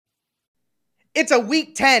It's a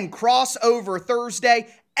Week 10 crossover Thursday.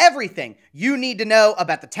 Everything you need to know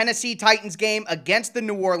about the Tennessee Titans game against the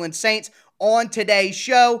New Orleans Saints on today's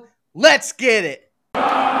show. Let's get it. You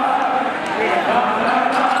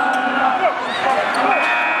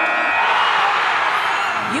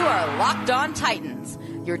are Locked On Titans,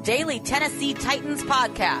 your daily Tennessee Titans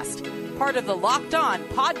podcast, part of the Locked On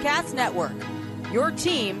Podcast Network, your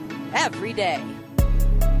team every day.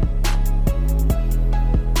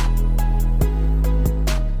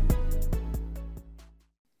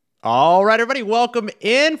 All right, everybody, welcome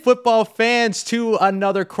in, football fans, to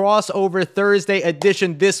another crossover Thursday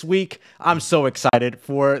edition this week. I'm so excited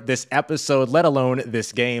for this episode, let alone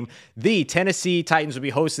this game. The Tennessee Titans will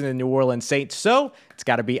be hosting the New Orleans Saints, so it's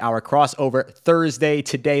got to be our crossover Thursday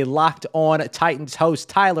today. Locked On Titans host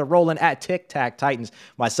Tyler Rowland at Tic Tac Titans.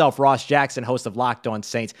 Myself, Ross Jackson, host of Locked On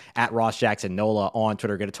Saints at Ross Jackson Nola on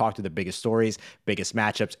Twitter. Going to talk to the biggest stories, biggest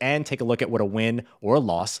matchups, and take a look at what a win or a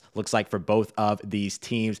loss looks like for both of these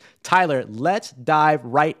teams. Tyler, let's dive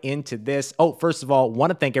right into this. Oh, first of all, want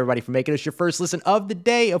to thank everybody for making us your first listen of the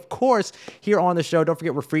day, of course, here on the show. Don't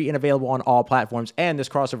forget, we're free and available on all platforms, and this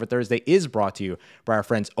crossover Thursday is brought to you by our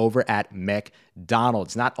friends over at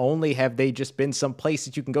McDonald's. Not only have they just been some place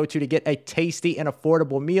that you can go to get a tasty and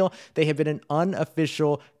affordable meal, they have been an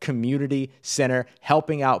unofficial community center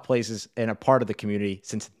helping out places and a part of the community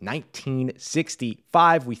since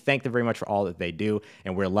 1965. We thank them very much for all that they do,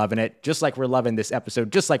 and we're loving it, just like we're loving this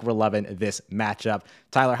episode, just like we're loving this matchup.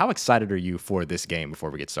 Tyler, how excited are you for this game before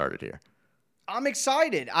we get started here? I'm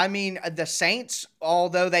excited. I mean, the Saints,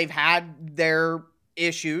 although they've had their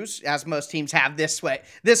issues, as most teams have this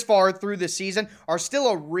far through the season, are still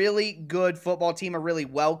a really good football team, a really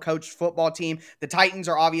well-coached football team. The Titans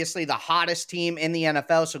are obviously the hottest team in the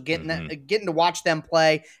NFL, so getting to watch them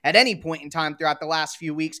play at any point in time throughout the last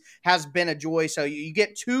few weeks has been a joy. So you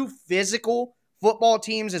get two physical football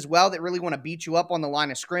teams as well that really want to beat you up on the line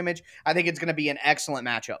of scrimmage. I think it's going to be an excellent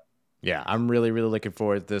matchup. Yeah, I'm really looking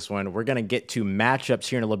forward to this one. We're going to get to matchups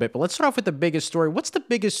here in a little bit, but let's start off with the biggest story. What's the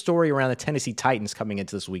biggest story around the Tennessee Titans coming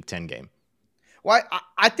into this Week 10 game? Well,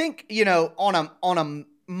 I think, on a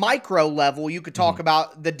micro level, you could talk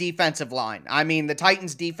about the defensive line. I mean, the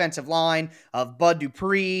Titans defensive line of Bud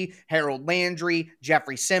Dupree, Harold Landry,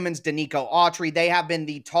 Jeffrey Simmons, Danico Autry, they have been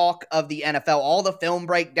the talk of the NFL. All the film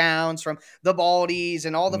breakdowns from the Baldies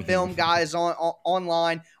and all the film guys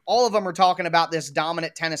online, all of them are talking about this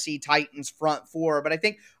dominant Tennessee Titans front four. But I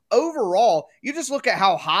think overall, you just look at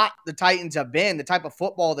how hot the Titans have been, the type of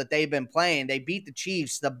football that they've been playing. They beat the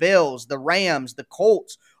Chiefs, the Bills, the Rams, the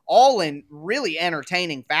Colts, all in really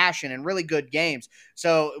entertaining fashion and really good games.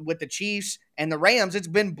 So with the Chiefs and the Rams, it's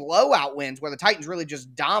been blowout wins where the Titans really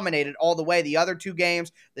just dominated all the way. The other two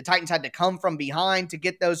games, the Titans had to come from behind to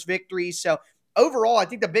get those victories. So overall, I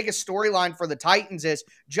think the biggest storyline for the Titans is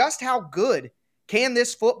just how good can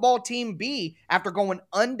this football team be after going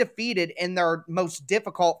undefeated in their most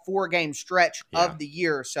difficult four-game stretch of the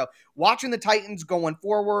year. So watching the Titans going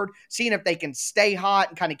forward, seeing if they can stay hot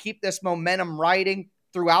and kind of keep this momentum riding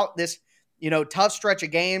throughout this, tough stretch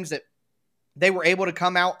of games that they were able to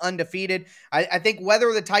come out undefeated. I think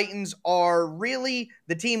whether the Titans are really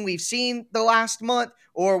the team we've seen the last month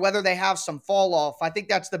or whether they have some fall off, I think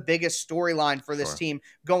that's the biggest storyline for this team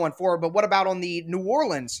going forward. But what about on the New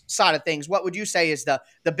Orleans side of things? What would you say is the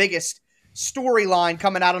biggest storyline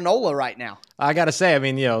coming out of NOLA right now? I got to say, I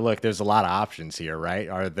mean, look, there's a lot of options here, right?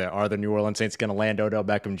 Are the New Orleans Saints going to land Odell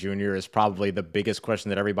Beckham Jr. is probably the biggest question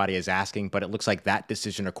that everybody is asking, but it looks like that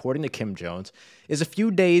decision, according to Kim Jones, is a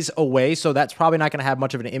few days away, so that's probably not going to have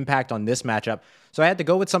much of an impact on this matchup. So I had to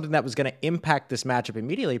go with something that was going to impact this matchup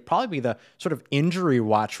immediately, probably be the sort of injury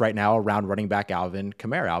watch right now around running back Alvin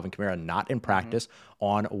Kamara. Alvin Kamara not in practice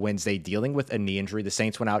on Wednesday, dealing with a knee injury. The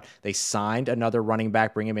Saints went out, they signed another running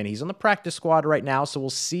back, bring him in. He's on the practice squad right now, so we'll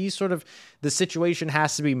see sort of the situation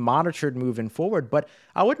has to be monitored moving forward, but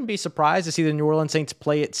I wouldn't be surprised to see the New Orleans Saints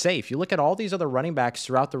play it safe. You look at all these other running backs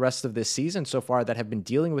throughout the rest of this season so far that have been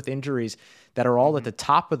dealing with injuries that are all at the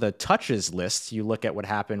top of the touches list. You look at what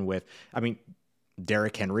happened with,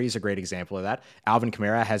 Derrick Henry is a great example of that. Alvin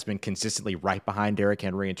Kamara has been consistently right behind Derrick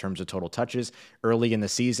Henry in terms of total touches. Early in the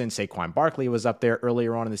season, Saquon Barkley was up there.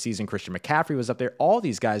 Earlier on in the season, Christian McCaffrey was up there. All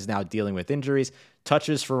these guys now dealing with injuries.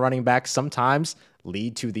 Touches for running backs sometimes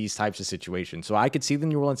lead to these types of situations. So I could see the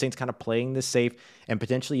New Orleans Saints kind of playing this safe and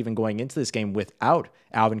potentially even going into this game without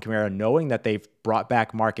Alvin Kamara, knowing that they've brought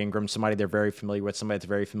back Mark Ingram, somebody they're very familiar with, somebody that's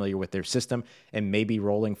very familiar with their system, and maybe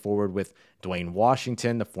rolling forward with Dwayne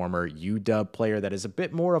Washington, the former UW player that is a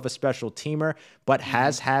bit more of a special teamer, but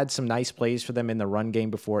has had some nice plays for them in the run game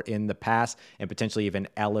before in the past, and potentially even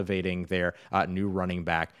elevating their new running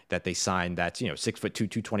back that they signed that's, 6'2",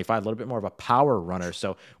 225, a little bit more of a power runner.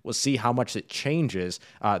 So we'll see how much it changes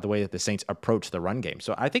the way that the Saints approach the run game.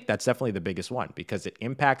 So I think that's definitely the biggest one because it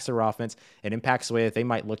impacts their offense. It impacts the way that they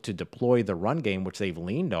might look to deploy the run game, which they've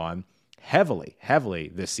leaned on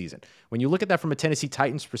heavily this season. When you look at that from a Tennessee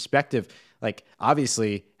Titans perspective, like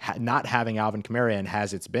obviously not having Alvin Kamara in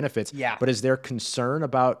has its benefits, but is there concern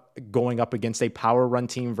about going up against a power run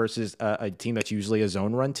team versus a team that's usually a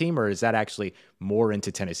zone run team, or is that actually more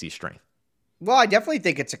into Tennessee's strength? Well, I definitely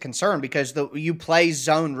think it's a concern because you play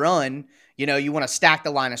zone run. You want to stack the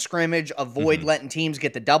line of scrimmage, avoid letting teams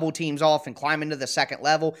get the double teams off and climb into the second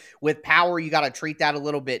level. With power, you got to treat that a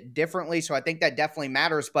little bit differently. So I think that definitely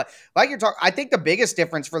matters. But like you're talking, I think the biggest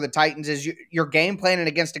difference for the Titans is you're game planning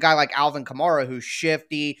against a guy like Alvin Kamara, who's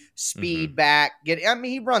shifty, speed back.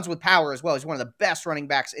 He runs with power as well. He's one of the best running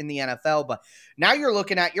backs in the NFL. But now you're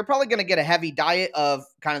probably going to get a heavy diet of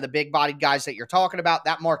kind of the big bodied guys that you're talking about.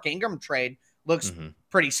 That Mark Ingram trade looks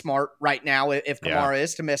pretty smart right now if Kamara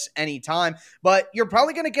is to miss any time. But you're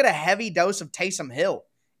probably going to get a heavy dose of Taysom Hill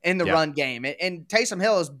in the run game. And Taysom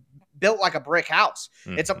Hill is built like a brick house.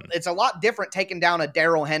 It's a lot different taking down a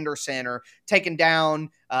Darrell Henderson or taking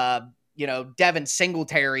down, Devin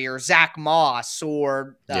Singletary or Zach Moss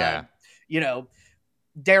or,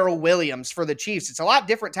 Darrell Williams for the Chiefs. It's a lot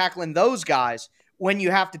different tackling those guys when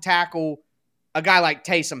you have to tackle a guy like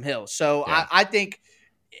Taysom Hill. So I think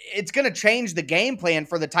it's going to change the game plan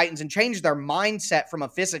for the Titans and change their mindset from a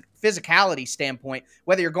physicality standpoint,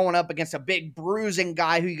 whether you're going up against a big bruising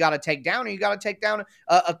guy who you got to take down or you got to take down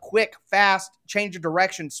a quick, fast, change of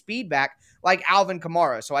direction speed back like Alvin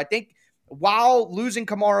Kamara. So I think while losing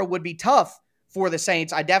Kamara would be tough for the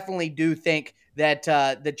Saints, I definitely do think that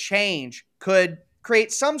the change could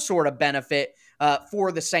create some sort of benefit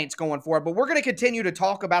for the Saints going forward. But we're going to continue to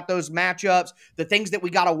talk about those matchups, the things that we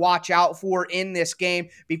got to watch out for in this game.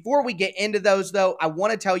 Before we get into those, though, I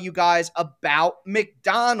want to tell you guys about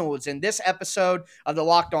McDonald's. And this episode of the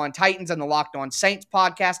Locked On Titans and the Locked On Saints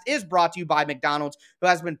podcast is brought to you by McDonald's, who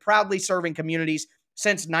has been proudly serving communities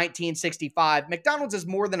since 1965. McDonald's is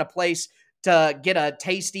more than a place to get a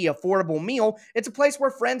tasty, affordable meal. It's a place where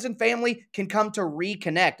friends and family can come to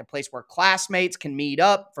reconnect, a place where classmates can meet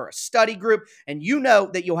up for a study group, and you know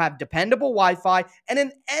that you'll have dependable Wi-Fi and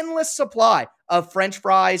an endless supply of French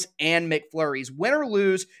fries and McFlurries. Win or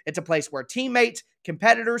lose, it's a place where teammates,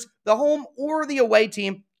 competitors, the home or the away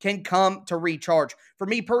team can come to recharge. For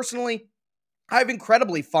me personally, I have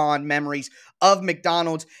incredibly fond memories of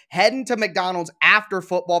McDonald's, heading to McDonald's after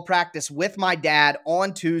football practice with my dad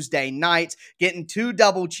on Tuesday nights, getting 2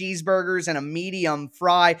 double cheeseburgers and a medium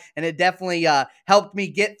fry, and it definitely helped me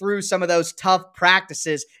get through some of those tough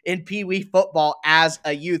practices in Pee Wee football as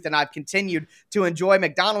a youth, and I've continued to enjoy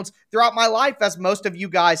McDonald's throughout my life, as most of you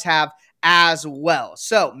guys have as well.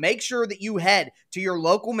 So make sure that you head to your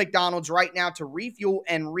local McDonald's right now to refuel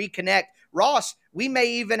and reconnect. Ross, we may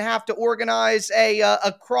even have to organize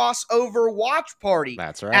a crossover watch party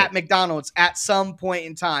at McDonald's at some point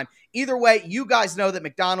in time. Either way, you guys know that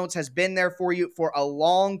McDonald's has been there for you for a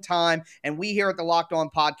long time, and we here at the Locked On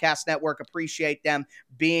Podcast Network appreciate them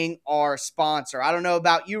being our sponsor. I don't know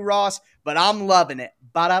about you, Ross, but I'm loving it.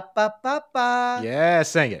 Ba-da-ba-ba-ba. Yeah,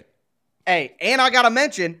 sing it. Hey, and I got to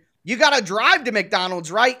mention, you got to drive to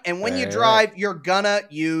McDonald's, right? And when you drive, you're going to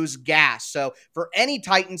use gas. So for any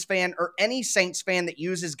Titans fan or any Saints fan that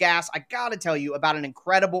uses gas, I got to tell you about an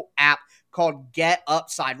incredible app called Get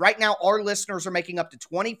Upside. Right now, our listeners are making up to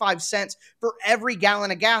 25 cents for every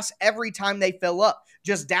gallon of gas every time they fill up.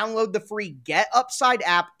 Just download the free Get Upside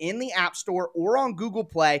app in the App Store or on Google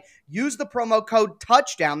Play. Use the promo code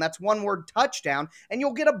TOUCHDOWN, that's one word, touchdown, and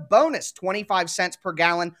you'll get a bonus 25 cents per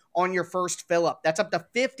gallon on your first fill up. That's up to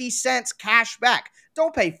 50 cents cash back.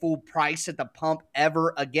 Don't pay full price at the pump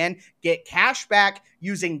ever again. Get cash back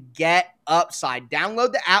using Get Upside.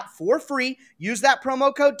 Download the app for free. Use that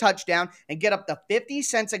promo code touchdown and get up to 50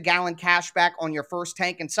 cents a gallon cash back on your first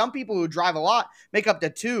tank. And some people who drive a lot make up to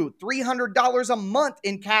 $200-$300 a month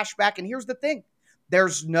in cash back. And here's the thing.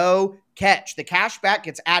 there's no catch. The cash back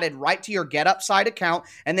gets added right to your Get Upside account,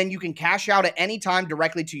 and then you can cash out at any time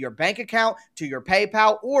directly to your bank account, to your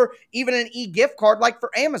PayPal, or even an e-gift card like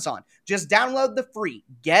for Amazon. Just download the free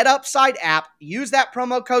Get Upside app, use that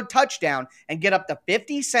promo code touchdown, and get up to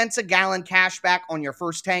 50 cents a gallon cash back on your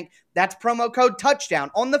first tank. That's promo code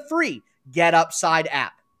touchdown on the free Get Upside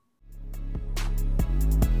app.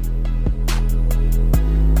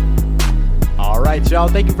 All right, y'all.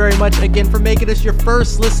 Thank you very much again for making us your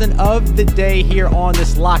first listen of the day here on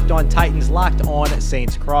this Locked On Titans, Locked On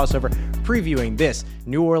Saints crossover, previewing this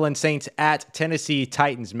New Orleans Saints at Tennessee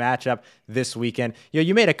Titans matchup this weekend.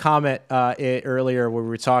 You made a comment earlier where we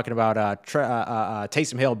were talking about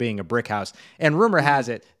Taysom Hill being a brick house, and rumor has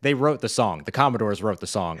it they wrote the song. The Commodores wrote the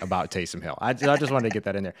song about Taysom Hill. I just wanted to get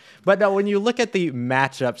that in there. But now, when you look at the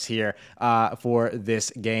matchups here for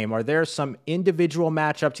this game, are there some individual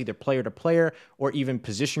matchups, either player to player or even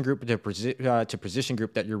position group to position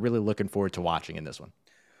group, that you're really looking forward to watching in this one?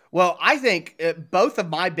 Well, I think both of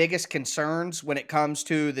my biggest concerns when it comes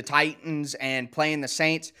to the Titans and playing the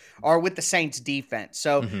Saints are with the Saints defense.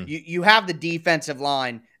 So you have the defensive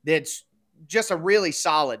line that's just a really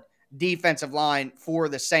solid defensive line for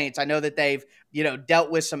the Saints. I know that they've, dealt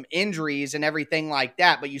with some injuries and everything like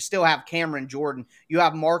that, but you still have Cameron Jordan. You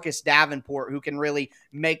have Marcus Davenport, who can really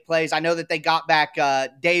make plays. I know that they got back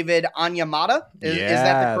David Onyemata. Is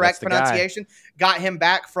that the correct pronunciation? Got him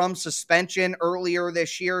back from suspension earlier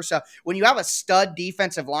this year. So when you have a stud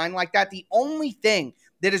defensive line like that, the only thing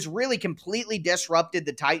that has really completely disrupted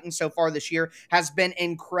the Titans so far this year has been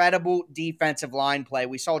incredible defensive line play.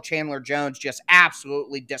 We saw Chandler Jones just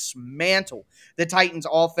absolutely dismantle the Titans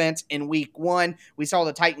offense in week 1. We saw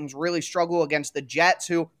the Titans really struggle against the Jets,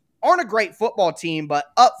 who aren't a great football team, but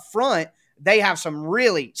up front, they have some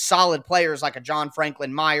really solid players like a John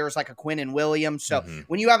Franklin Myers, like a Quinnen Williams. So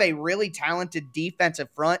when you have a really talented defensive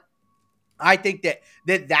front, I think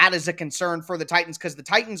that is a concern for the Titans, because the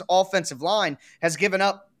Titans' offensive line has given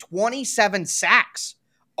up 27 sacks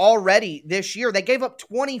already this year. They gave up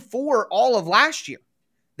 24 all of last year.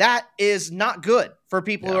 That is not good for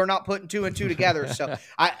people who are not putting 2 and 2 together. So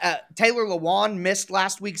Taylor Lewan missed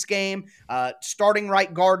last week's game. Starting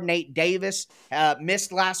right guard Nate Davis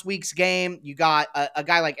missed last week's game. You got a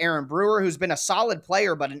guy like Aaron Brewer, who's been a solid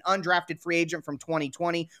player, but an undrafted free agent from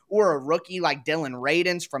 2020, or a rookie like Dylan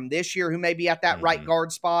Radins from this year, who may be at that right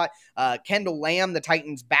guard spot. Kendall Lamb, the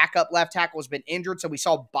Titans' backup left tackle, has been injured. So we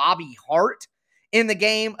saw Bobby Hart in the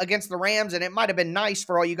game against the Rams, and it might have been nice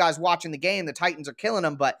for all you guys watching the game. The Titans are killing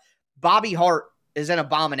them, but Bobby Hart is an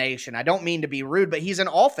abomination. I don't mean to be rude, but he's an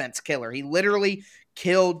offense killer. He literally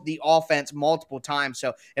killed the offense multiple times.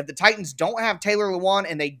 So if the Titans don't have Taylor Lewan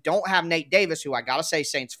and they don't have Nate Davis, who I got to say,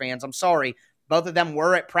 Saints fans, I'm sorry, both of them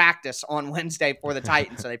were at practice on Wednesday for the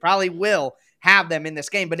Titans, so they probably will have them in this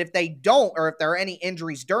game. But if they don't, or if there are any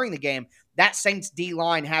injuries during the game, that Saints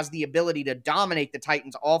D-line has the ability to dominate the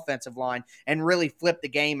Titans' offensive line and really flip the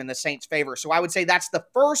game in the Saints' favor. So I would say that's the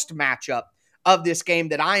first matchup of this game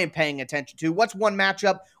that I am paying attention to. What's one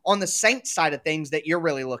matchup on the Saints side of things that you're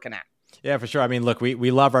really looking at? Yeah, for sure. I mean, look,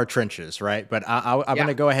 we love our trenches, right? But I'm going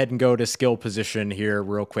to go ahead and go to skill position here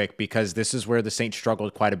real quick, because this is where the Saints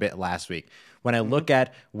struggled quite a bit last week. When I look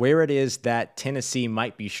at where it is that Tennessee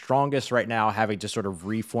might be strongest right now, having to sort of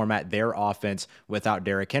reformat their offense without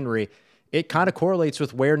Derrick Henry, it kind of correlates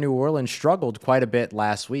with where New Orleans struggled quite a bit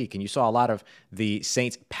last week. And you saw a lot of the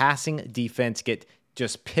Saints passing defense get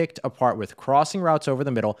just picked apart with crossing routes over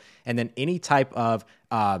the middle, and then any type of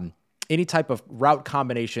route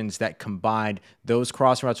combinations that combined those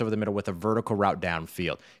crossing routes over the middle with a vertical route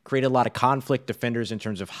downfield. Created a lot of conflict defenders in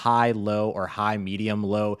terms of high, low, or high, medium,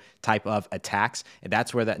 low type of attacks. And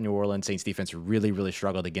that's where that New Orleans Saints defense really, really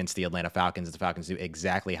struggled against the Atlanta Falcons. The Falcons knew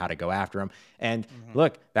exactly how to go after them. And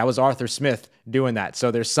look, that was Arthur Smith doing that.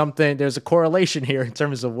 So there's a correlation here in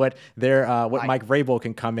terms of what Mike Vrabel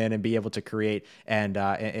can come in and be able to create and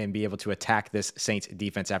be able to attack this Saints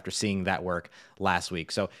defense after seeing that work last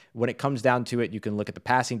week. So when it comes down to it, you can look at the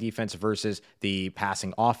passing defense versus the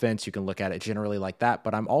passing offense. You can look at it generally like that.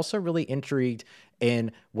 But I'm also really intrigued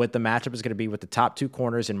in what the matchup is going to be with the top 2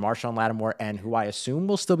 corners in Marshawn Lattimore and who I assume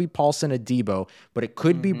will still be Paulson Adebo, but it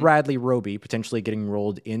could be Bradley Roby potentially getting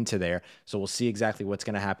rolled into there. So we'll see exactly what's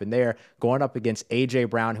going to happen there. Going up against A.J.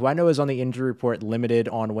 Brown, who I know is on the injury report limited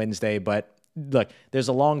on Wednesday, but look, there's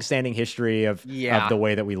a long-standing history of the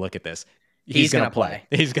way that we look at this. He's going to play.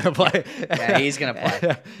 He's going to play. Yeah, he's going to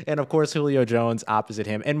play. And, of course, Julio Jones opposite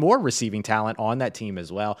him, and more receiving talent on that team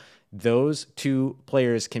as well. Those 2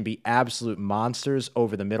 players can be absolute monsters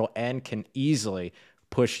over the middle and can easily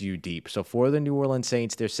push you deep. So for the New Orleans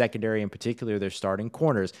Saints, their secondary in particular, their starting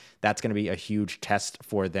corners, that's going to be a huge test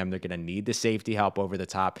for them. They're going to need the safety help over the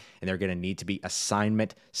top, and they're going to need to be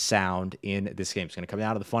assignment sound in this game. It's going to come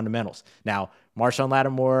down to the fundamentals. Now, Marshawn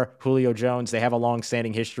Lattimore, Julio Jones, they have a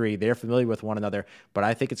long-standing history. They're familiar with one another, but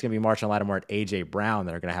I think it's going to be Marshawn Lattimore and A.J. Brown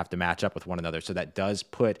that are going to have to match up with one another. So that does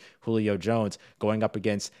put Julio Jones going up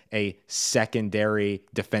against a secondary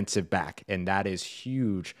defensive back, and that is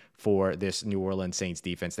huge for this New Orleans Saints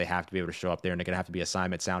defense. They have to be able to show up there, and they're going to have to be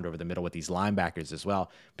assignment sound over the middle with these linebackers as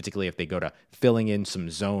well, particularly if they go to filling in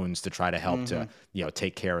some zones to try to help to,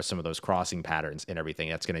 take care of some of those crossing patterns and everything.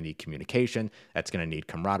 That's going to need communication. That's going to need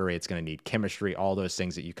camaraderie. It's going to need chemistry, all those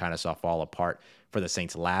things that you kind of saw fall apart for the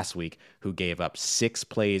Saints last week, who gave up 6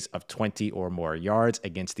 plays of 20 or more yards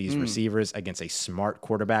against these receivers, against a smart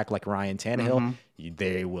quarterback like Ryan Tannehill.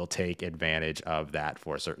 They will take advantage of that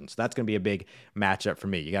for certain. So that's going to be a big matchup for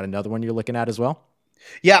me. You got another one you're looking at as well?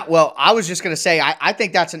 Yeah, well, I was just going to say, I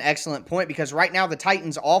think that's an excellent point, because right now the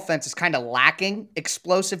Titans' offense is kind of lacking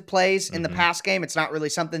explosive plays in the pass game. It's not really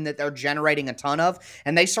something that they're generating a ton of,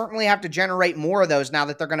 and they certainly have to generate more of those now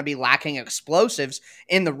that they're going to be lacking explosives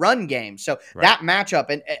in the run game. So that matchup,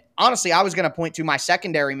 and honestly, I was going to point to my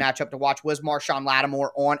secondary matchup to watch was Marshawn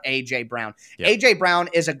Lattimore on A.J. Brown. A.J. Brown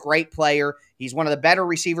is a great player. He's one of the better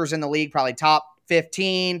receivers in the league, probably top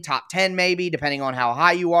 15, top 10 maybe, depending on how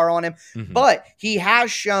high you are on him. But he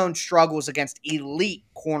has shown struggles against elite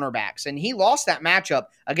cornerbacks, and he lost that matchup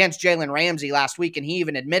against Jalen Ramsey last week, and he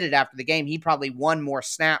even admitted after the game he probably won more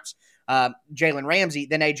snaps, Jalen Ramsey,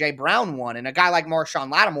 than A.J. Brown won. And a guy like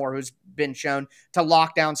Marshawn Lattimore, who's been shown to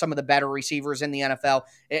lock down some of the better receivers in the NFL,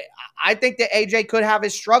 I think that A.J. could have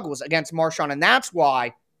his struggles against Marshawn, and that's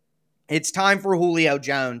why it's time for Julio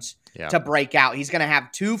Jones to break out. He's going to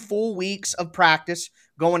have 2 full weeks of practice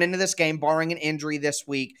going into this game, barring an injury this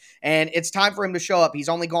week. And it's time for him to show up. He's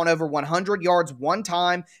only gone over 100 yards one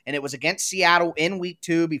time, and it was against Seattle in week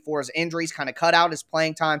 2 before his injuries kind of cut out his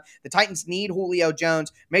playing time. The Titans need Julio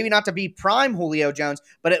Jones, maybe not to be prime Julio Jones,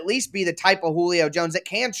 but at least be the type of Julio Jones that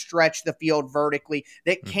can stretch the field vertically,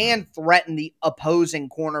 that can threaten the opposing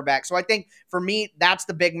cornerback. So I think for me, that's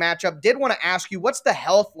the big matchup. Did want to ask you, what's the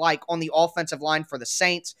health like on the offensive line for the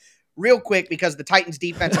Saints? Real quick, because the Titans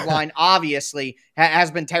defensive line obviously has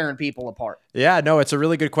been tearing people apart. Yeah, no, it's a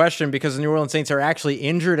really good question, because the New Orleans Saints are actually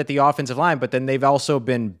injured at the offensive line, but then they've also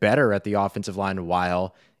been better at the offensive line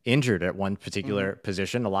while injured at one particular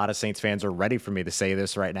position. A lot of Saints fans are ready for me to say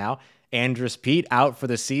this right now. Andrus Peat out for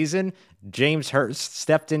the season. James Hurst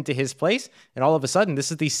stepped into his place, and all of a sudden,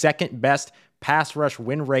 this is the second best pass rush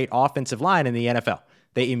win rate offensive line in the NFL.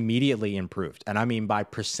 They immediately improved, and I mean by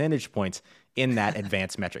percentage points in that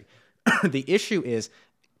advanced metric. The issue is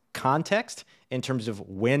context in terms of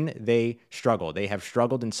when they struggle. They have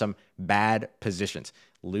struggled in some bad positions,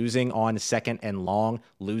 losing on 2nd and long,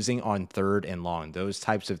 losing on 3rd and long, those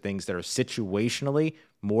types of things that are situationally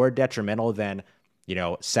more detrimental than,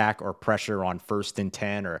 sack or pressure on 1st and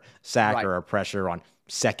 10, or sack or a pressure on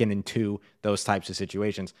 2nd and 2, those types of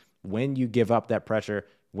situations. When you give up that pressure,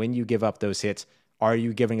 when you give up those hits, are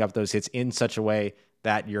you giving up those hits in such a way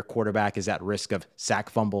that your quarterback is at risk of sack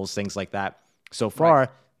fumbles, things like that? So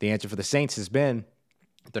far, the answer for the Saints has been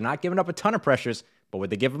they're not giving up a ton of pressures, but when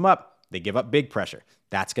they give them up, they give up big pressure.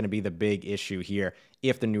 That's going to be the big issue here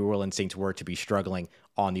if the New Orleans Saints were to be struggling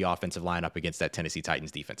on the offensive line up against that Tennessee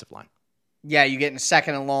Titans defensive line. Yeah, you get in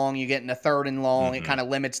 2nd and long, you get in 3rd and long. It kind of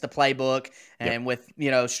limits the playbook. And with,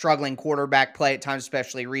 struggling quarterback play at times,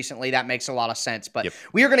 especially recently, that makes a lot of sense. But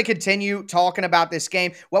we are going to continue talking about this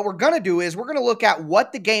game. What we're going to do is we're going to look at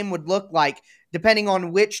what the game would look like depending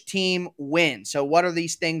on which team wins. So what are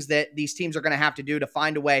these things that these teams are going to have to do to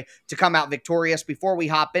find a way to come out victorious? Before we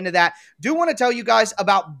hop into that, do want to tell you guys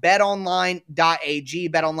about betonline.ag.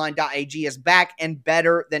 Betonline.ag is back and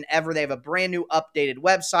better than ever. They have a brand new updated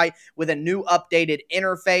website with a new updated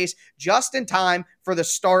interface just in time for the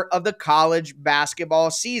start of the college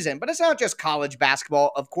basketball season. But it's not just college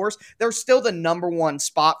basketball, of course. They're still the #1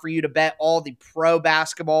 spot for you to bet all the pro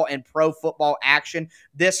basketball and pro football action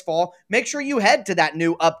this fall. Make sure you head to that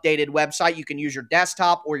new updated website. You can use your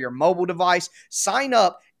desktop or your mobile device, sign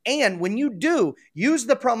up, and when you do, use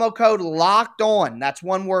the promo code LOCKED ON. That's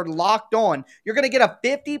one word, LOCKED ON. You're going to get a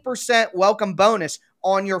 50% welcome bonus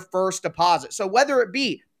on your first deposit. So whether it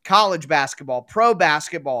be college basketball, pro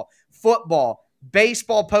basketball, football,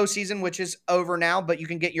 baseball postseason, which is over now, but you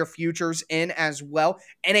can get your futures in as well.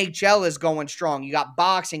 NHL is going strong. You got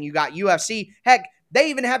boxing, you got UFC. Heck, they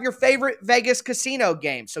even have your favorite Vegas casino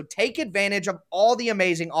game. So take advantage of all the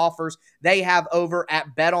amazing offers they have over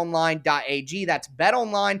at betonline.ag. That's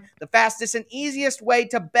BetOnline, the fastest and easiest way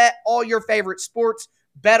to bet all your favorite sports.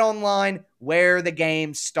 Bet Online, where the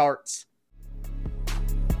game starts.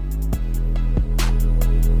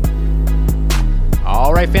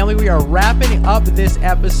 All right, family, we are wrapping up this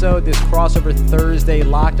episode, this crossover Thursday,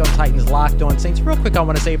 Locked on Titans, Locked on Saints. Real quick, I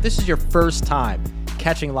want to say, if this is your first time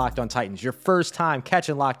catching Locked on Titans, your first time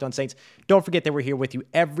catching Locked on Saints, don't forget that we're here with you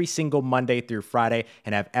every single Monday through Friday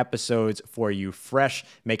and have episodes for you fresh,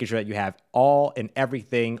 making sure that you have all and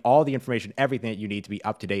everything, all the information, everything that you need to be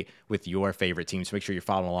up to date with your favorite teams. So make sure you're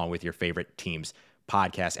following along with your favorite teams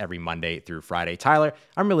podcast every Monday through Friday. Tyler,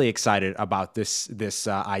 I'm really excited about this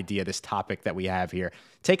idea, this topic that we have here.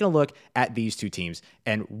 Taking a look at these two teams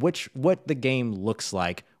and what the game looks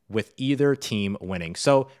like with either team winning.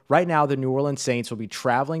 So right now, the New Orleans Saints will be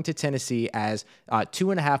traveling to Tennessee as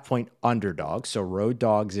 2.5 point underdogs. So road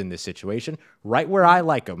dogs in this situation, right where I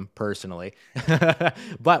like them personally.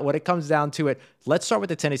 But when it comes down to it, let's start with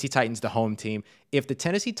the Tennessee Titans, the home team. If the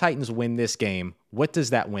Tennessee Titans win this game, what does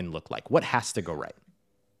that win look like? What has to go right?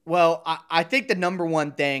 Well, I think the number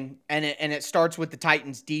one thing, and it starts with the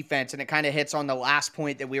Titans' defense, and it kind of hits on the last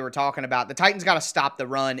point that we were talking about. The Titans got to stop the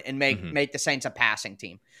run and make the Saints a passing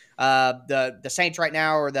team. The Saints right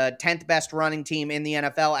now are the 10th best running team in the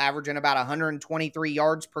NFL, averaging about 123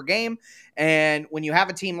 yards per game. And when you have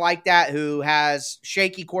a team like that who has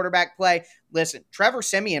shaky quarterback play, listen, Trevor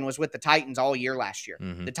Siemian was with the Titans all year last year.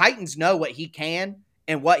 The Titans know what he can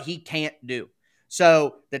and what he can't do.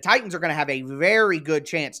 So the Titans are going to have a very good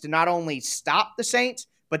chance to not only stop the Saints,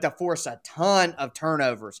 but to force a ton of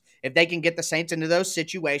turnovers. If they can get the Saints into those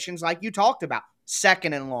situations like you talked about,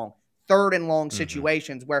 second and long, third and long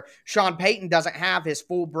situations where Sean Payton doesn't have his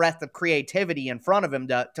full breadth of creativity in front of him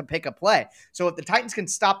to pick a play. So if the Titans can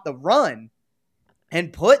stop the run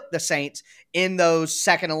and put the Saints in those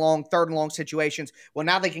second and long, third and long situations, well,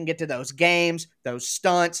 now they can get to those games, those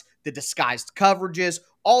stunts, the disguised coverages,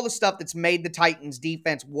 all the stuff that's made the Titans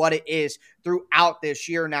defense what it is throughout this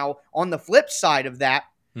year. Now, on the flip side of that,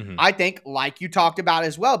 I think, like you talked about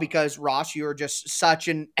as well, because Ross, you're just such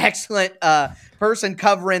an excellent person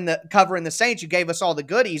covering the Saints. You gave us all the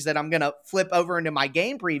goodies that I'm going to flip over into my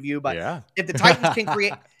game preview. But if the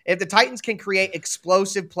Titans can create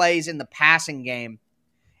explosive plays in the passing game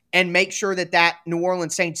and make sure that New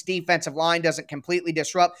Orleans Saints defensive line doesn't completely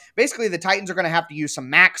disrupt. Basically, the Titans are going to have to use some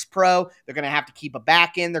max pro. They're going to have to keep a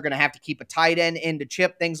back end. They're going to have to keep a tight end in to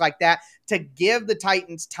chip, things like that, to give the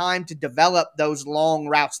Titans time to develop those long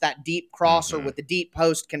routes, that deep crosser with the deep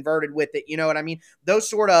post converted with it. You know what I mean? Those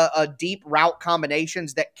sort of deep route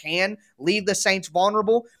combinations that can leave the Saints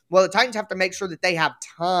vulnerable. Well, the Titans have to make sure that they have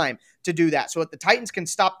time to do that. So if the Titans can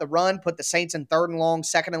stop the run, put the Saints in third and long,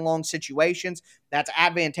 second and long situations, that's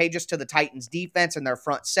advantageous to the Titans defense and their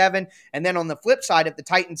front seven. And then on the flip side, if the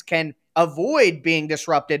Titans can avoid being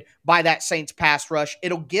disrupted by that Saints pass rush,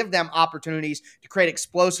 it'll give them opportunities to create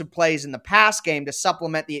explosive plays in the pass game to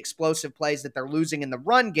supplement the explosive plays that they're losing in the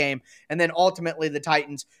run game. And then ultimately the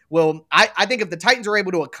Titans will, I think if the Titans are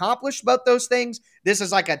able to accomplish both those things, this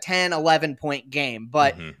is like a 10, 11 point game.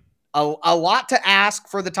 But a lot to ask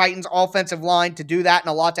for the Titans offensive line to do that, and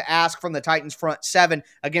a lot to ask from the Titans front seven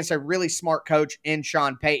against a really smart coach in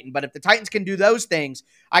Sean Payton. But if the Titans can do those things,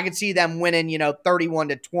 I could see them winning,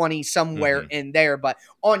 31-20 somewhere in there. But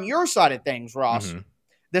on your side of things, Ross,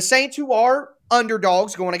 the Saints, who are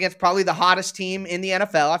underdogs going against probably the hottest team in the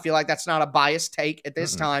NFL, I feel like that's not a biased take at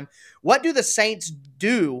this time. What do the Saints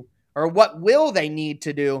do, or what will they need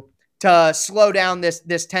to do to slow down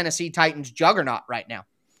this Tennessee Titans juggernaut right now?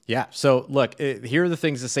 Yeah. So look, here are the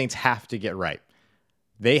things the Saints have to get right.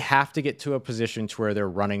 They have to get to a position to where they're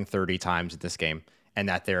running 30 times in this game and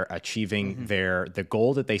that they're achieving the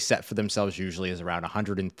goal that they set for themselves usually is around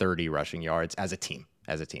 130 rushing yards as a team.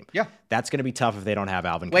 Yeah. That's going to be tough if they don't have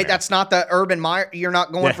Alvin Kamara. Wait, that's not the Urban Meyer. You're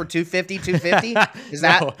not going for 250? Is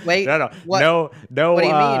that? No, wait. No. What? What do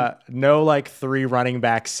you mean? No, like 3 running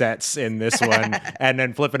back sets in this one and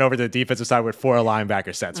then flipping over to the defensive side with 4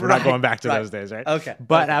 linebacker sets. We're not going back to those days, right? Okay.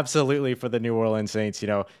 But absolutely for the New Orleans Saints,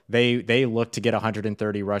 they look to get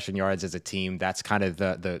 130 rushing yards as a team. That's kind of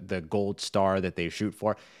the gold star that they shoot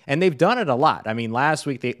for. And they've done it a lot. I mean, last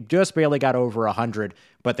week they just barely got over 100,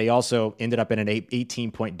 but they also ended up in an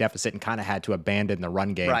 18-point deficit and kind of had to abandon the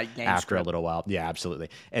run game after a little while. Yeah, absolutely.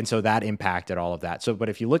 And so that impacted all of that. But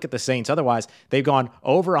if you look at the Saints, otherwise, they've gone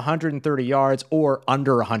over 130 yards or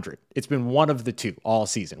under 100. It's been one of the two all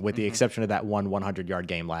season, with the exception of that one 100-yard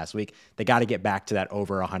game last week. They got to get back to that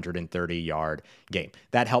over 130-yard game.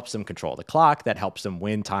 That helps them control the clock. That helps them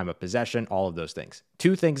win time of possession, all of those things.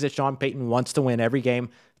 2 things that Sean Payton wants to win every game: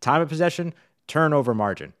 time of possession, turnover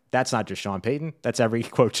margin. That's not just Sean Payton. That's every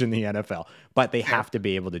coach in the NFL. But they have to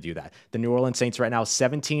be able to do that. The New Orleans Saints right now,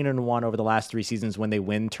 17-1 over the last 3 seasons when they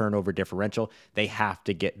win turnover differential. They have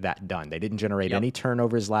to get that done. They didn't generate any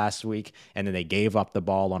turnovers last week, and then they gave up the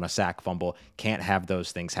ball on a sack fumble. Can't have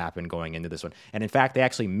those things happen going into this one. And in fact, they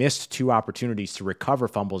actually missed 2 opportunities to recover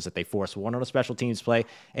fumbles that they forced. One on a special teams play,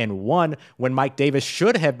 and one when Mike Davis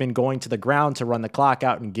should have been going to the ground to run the clock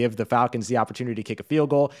out and give the Falcons the opportunity to kick a field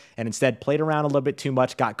goal, and instead played around a little bit too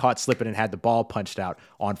much, got caught slipping, and had the ball punched out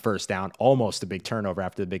on first down. Almost a big turnover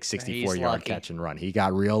after the big 64-yard catch and run. He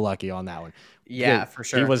got real lucky on that one. Yeah, for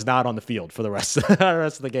sure. He was not on the field for the rest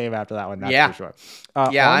of the game after that one. That's for sure.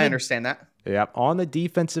 I understand that. Yeah. On the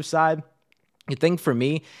defensive side, the thing for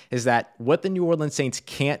me is that what the New Orleans Saints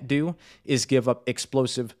can't do is give up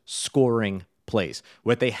explosive scoring plays.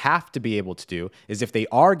 What they have to be able to do is, if they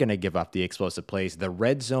are going to give up the explosive plays, the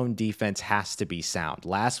red zone defense has to be sound.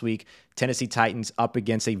 Last week, Tennessee Titans up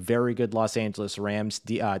against a very good Los Angeles Rams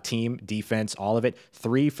team, defense, all of it,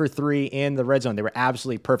 3 for 3 in the red zone. They were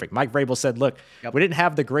absolutely perfect. Mike Vrabel said, look, we didn't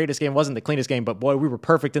have the greatest game, wasn't the cleanest game, but boy, we were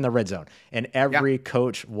perfect in the red zone. And every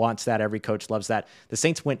coach wants that. Every coach loves that. The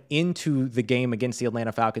Saints went into the game against the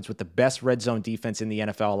Atlanta Falcons with the best red zone defense in the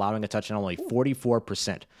NFL, allowing a touchdown only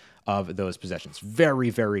 44% of those possessions.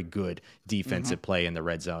 Very, very good defensive play in the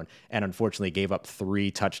red zone, and unfortunately gave up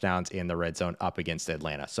 3 touchdowns in the red zone up against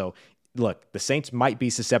Atlanta. So look, the Saints might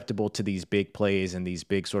be susceptible to these big plays and these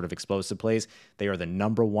big sort of explosive plays. They are the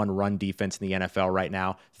number 1 run defense in the NFL right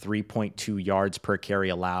now, 3.2 yards per carry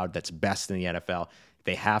allowed. That's best in the NFL.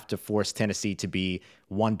 They have to force Tennessee to be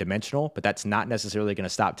one-dimensional, but that's not necessarily going to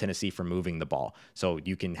stop Tennessee from moving the ball. So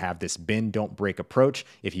you can have this bend, don't break approach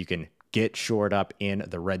if you can get shored up in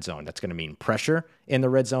the red zone. That's going to mean pressure in the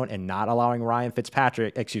red zone and not allowing Ryan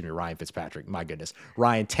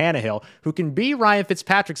Tannehill, who can be Ryan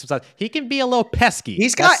Fitzpatrick sometimes. He can be a little pesky.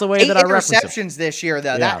 He's got 8 interceptions this year,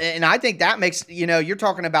 though. Yeah. And I think that makes, you're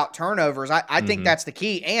talking about turnovers. I think that's the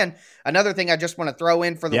key. And another thing I just want to throw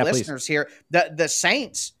in for the listeners here, the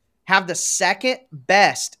Saints have the second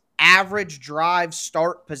best average drive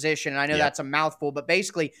start position. And I know that's a mouthful, but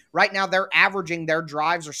basically right now they're averaging their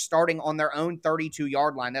drives are starting on their own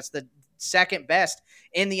 32-yard line. That's the second best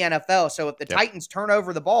in the NFL. So if the Titans turn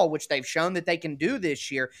over the ball, which they've shown that they can do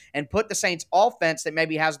this year, and put the Saints offense that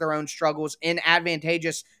maybe has their own struggles in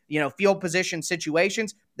advantageous, field position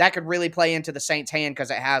situations, that could really play into the Saints' hand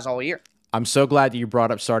because it has all year. I'm so glad that you brought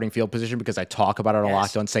up starting field position, because I talk about it on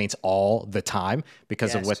Locked On Saints all the time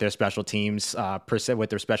because of what their special teams what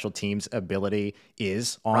their special teams ability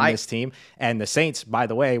is on this team. And the Saints, by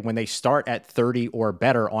the way, when they start at 30 or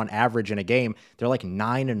better on average in a game, they're like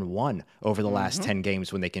 9-1 over the last 10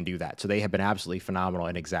 games when they can do that. So they have been absolutely phenomenal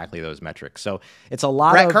in exactly those metrics. So it's a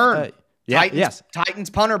lot Brett of Kern. Titans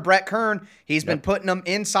punter Brett Kern. He's been putting them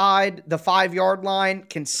inside the 5-yard line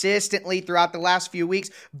consistently throughout the last few weeks.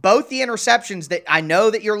 Both the interceptions that I know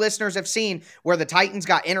that your listeners have seen, where the Titans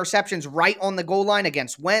got interceptions right on the goal line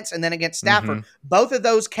against Wentz and then against Stafford, both of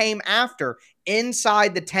those came after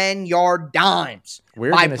inside the 10-yard dimes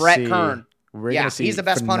by Brett Kern. He's the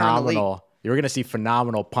best punter in the league. You're going to see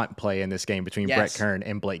phenomenal punt play in this game between Brett Kern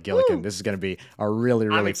and Blake Gillikin. This is going to be a really,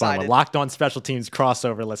 really fun one. Locked On special teams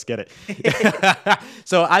crossover. Let's get it.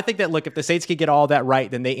 So I think that, look, if the Saints can get all that right,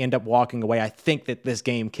 then they end up walking away. I think that this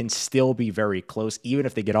game can still be very close, even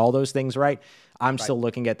if they get all those things right. I'm still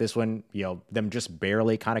looking at this one, them just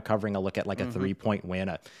barely kind of covering a look at like a 3-point win,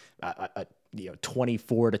 a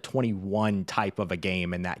 24-21 type of a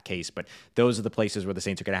game in that case. But those are the places where the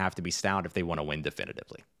Saints are going to have to be sound if they want to win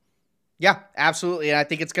definitively. Yeah, absolutely. And I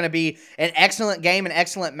think it's going to be an excellent game, an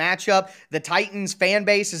excellent matchup. The Titans fan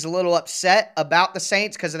base is a little upset about the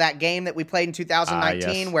Saints because of that game that we played in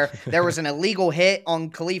 2019 where there was an illegal hit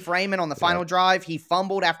on Khalif Raymond on the final drive. He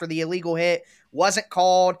fumbled after the illegal hit, wasn't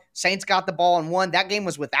called. Saints got the ball and won. That game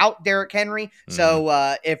was without Derrick Henry.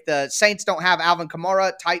 So if the Saints don't have Alvin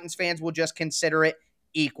Kamara, Titans fans will just consider it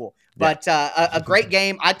equal. But a great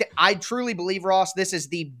game. I truly believe, Ross, this is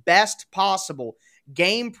the best possible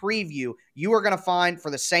game preview you are going to find for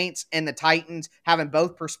the Saints and the Titans, having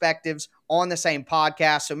both perspectives on the same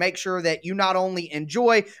podcast. So make sure that you not only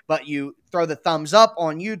enjoy, but you throw the thumbs up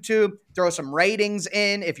on YouTube, throw some ratings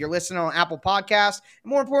in if you're listening on Apple Podcasts,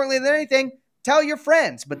 and more importantly than anything, tell your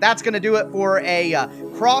friends. But that's going to do it for a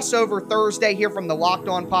crossover Thursday here from the Locked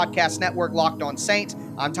On Podcast Network, Locked On Saints.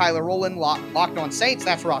 I'm Tyler Rowland. Locked On Saints,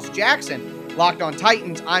 that's Ross Jackson. Locked On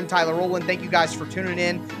Titans, I'm Tyler Rowland. Thank you guys for tuning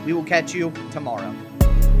in. We will catch you tomorrow.